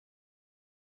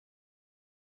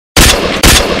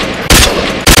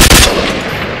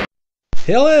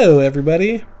Hello,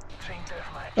 everybody.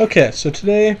 Okay, so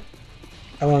today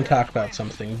I want to talk about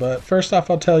something, but first off,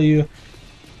 I'll tell you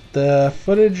the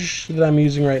footage that I'm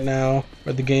using right now,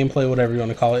 or the gameplay, whatever you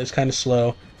want to call it, is kind of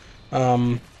slow.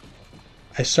 Um,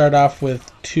 I start off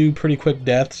with two pretty quick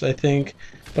deaths, I think,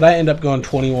 but I end up going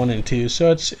 21 and 2,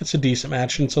 so it's a decent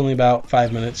match, and it's only about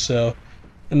 5 minutes, so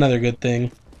another good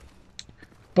thing.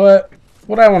 But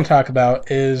what I want to talk about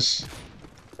is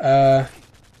uh,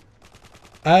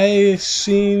 I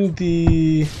seen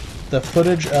the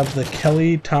footage of the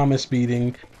Kelly Thomas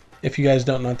beating. If you guys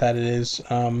don't know what that is,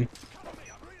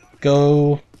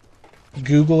 go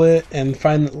Google it and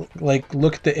find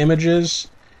look at the images,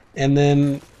 and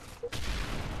then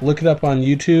look it up on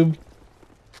YouTube.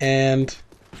 And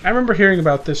I remember hearing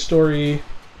about this story.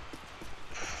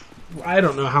 I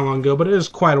don't know how long ago, but it was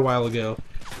quite a while ago.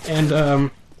 And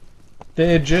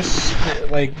they had just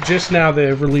now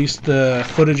they released the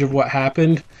footage of what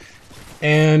happened,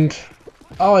 and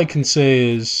all I can say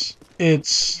is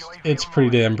it's pretty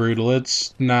damn brutal.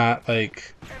 It's not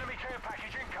like,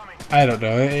 I don't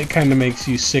know, it kind of makes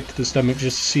you sick to the stomach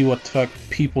just to see what the fuck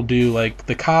people do. Like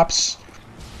the cops,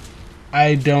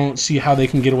 I don't see how they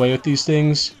can get away with these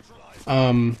things.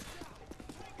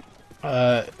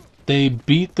 They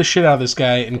beat the shit out of this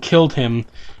guy and killed him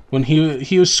when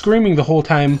he was screaming the whole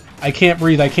time, "I can't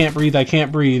breathe, I can't breathe, I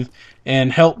can't breathe, and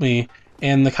help me."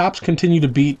 And the cops continue to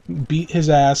beat his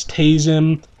ass, tase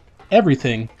him,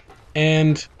 everything.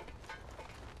 And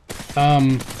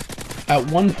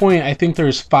at one point, I think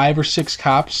there's 5 or 6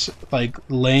 cops like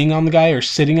laying on the guy or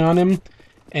sitting on him.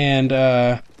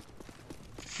 And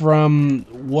from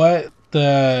what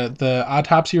the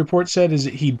autopsy report said, is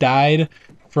that he died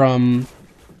from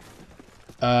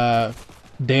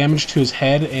damage to his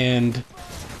head and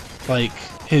like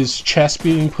his chest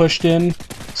being pushed in.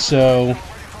 So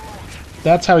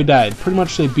that's how he died. Pretty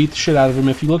much they beat the shit out of him.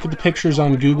 If you look at the pictures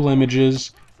on Google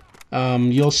Images,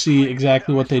 you'll see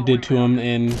exactly what they did to him.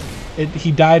 And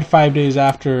he died 5 days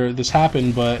after this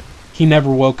happened, but he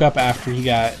never woke up after he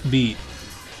got beat.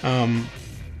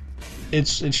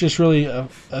 It's just really a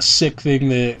sick thing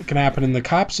that can happen. And the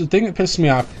cops, the thing that pissed me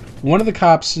off, one of the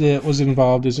cops that was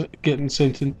involved is getting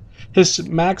sentenced. His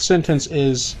max sentence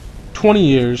is 20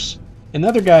 years.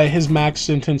 Another guy, his max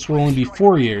sentence will only be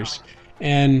 4 years.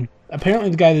 And apparently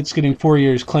the guy that's getting 4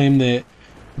 years claimed that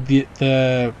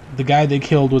the guy they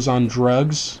killed was on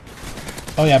drugs.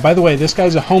 Oh yeah, by the way, this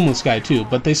guy's a homeless guy too,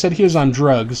 but they said he was on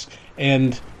drugs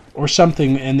or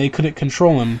something, and they couldn't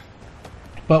control him.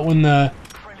 But when the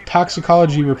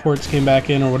toxicology reports came back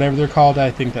in, or whatever they're called,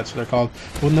 I think that's what they're called,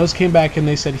 when those came back in,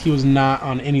 they said he was not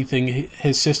on anything.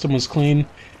 His system was clean.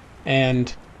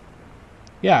 And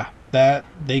yeah, that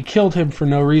they killed him for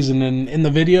no reason. And in the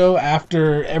video,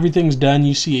 after everything's done,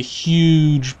 you see a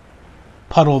huge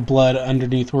puddle of blood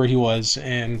underneath where he was.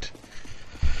 And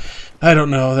I don't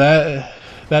know,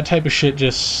 that type of shit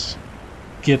just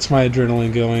gets my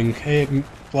adrenaline going.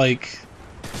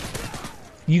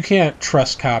 You can't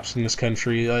trust cops in this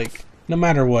country. Like, no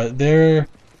matter what, they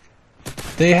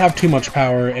have too much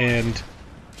power, and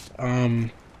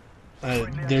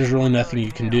there's really nothing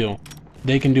you can do.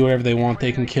 They can do whatever they want.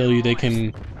 They can kill you. They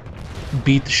can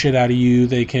beat the shit out of you.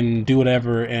 They can do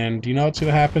whatever. And you know what's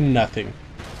going to happen? Nothing.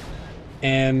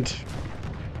 And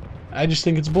I just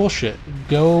think it's bullshit.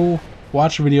 Go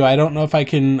watch a video. I don't know if I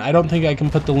can. I don't think I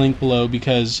can put the link below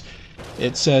because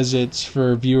it says it's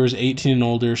for viewers 18 and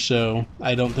older. So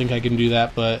I don't think I can do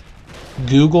that. But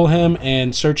Google him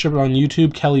and search him on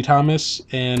YouTube, Kelly Thomas,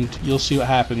 and you'll see what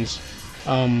happens.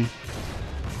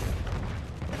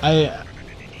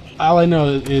 All I know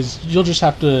is you'll just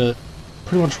have to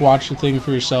pretty much watch the thing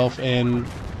for yourself, and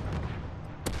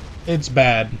it's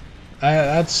bad.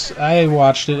 I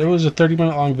watched it. It was a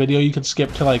 30-minute long video. You could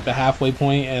skip to like the halfway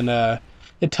point, and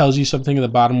it tells you something at the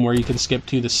bottom where you can skip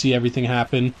to see everything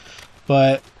happen.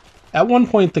 But at one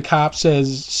point, the cop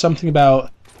says something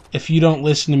about, "If you don't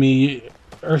listen to me,"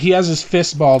 or he has his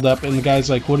fist balled up, and the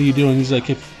guy's like, "What are you doing?" He's like,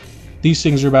 "If these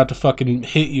things are about to fucking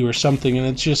hit you," or something. And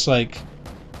it's just like,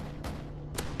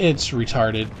 it's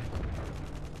retarded.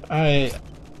 I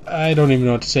don't even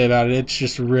know what to say about it. It's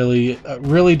just really a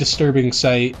really disturbing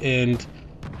sight, and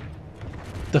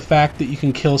the fact that you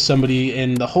can kill somebody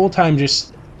and the whole time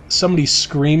just somebody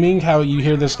screaming, how you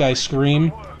hear this guy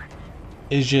scream,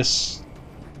 is just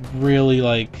really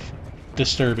like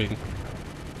disturbing.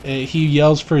 He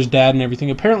yells for his dad and everything.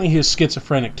 Apparently he is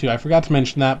schizophrenic too. I forgot to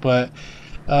mention that, but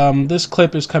this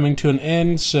clip is coming to an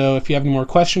end, so if you have any more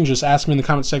questions, just ask me in the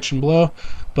comment section below.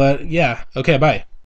 But yeah, okay, bye.